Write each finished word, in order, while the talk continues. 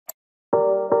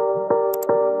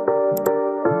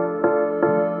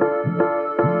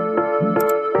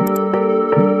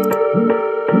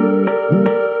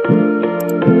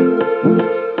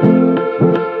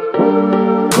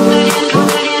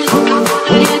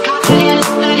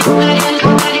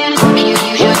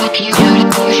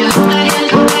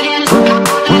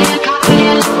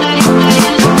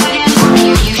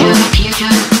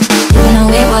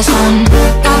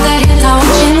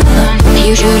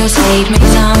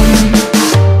some.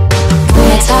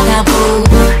 Let's talk now, boo.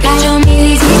 Got your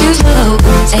music too slow.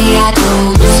 Say I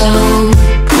told you so.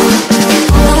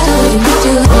 I thought I told you not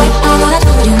to lie. I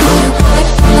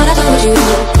thought I told you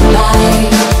not to lie. I thought I told you lie.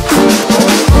 I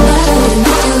thought I told you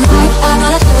not to lie. I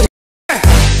thought I told you.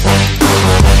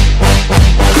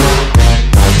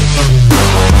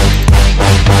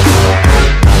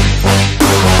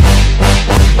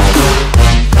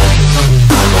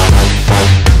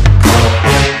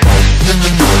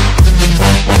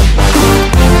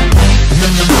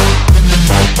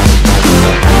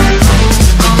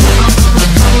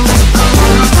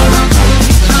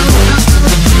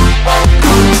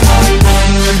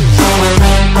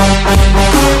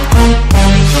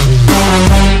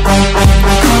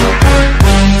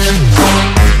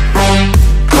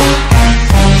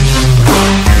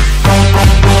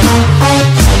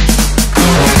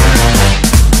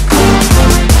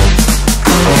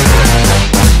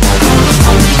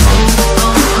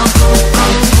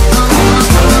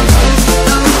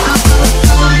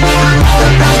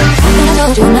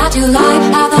 Not to lie,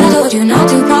 I thought I told you not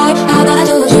to cry. I thought I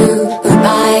told you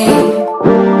goodbye.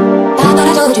 I thought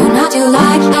I told you not to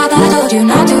lie. I thought I told you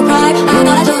not to cry. I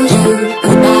thought I told you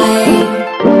goodbye.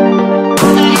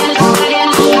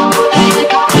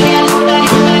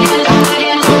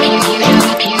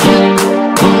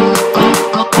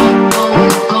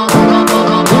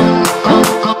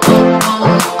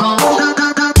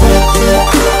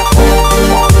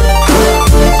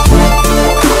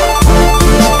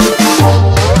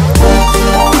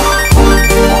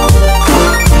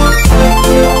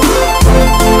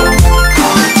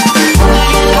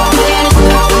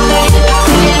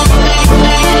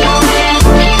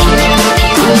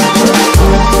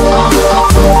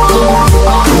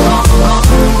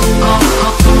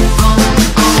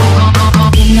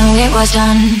 Was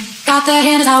done. Got the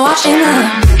hint as I watched him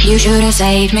run. You should have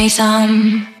saved me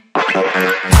some.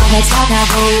 Let's talk now,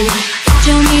 boo. Got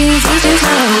your music too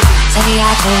slow. Say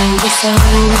I told you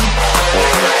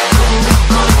so.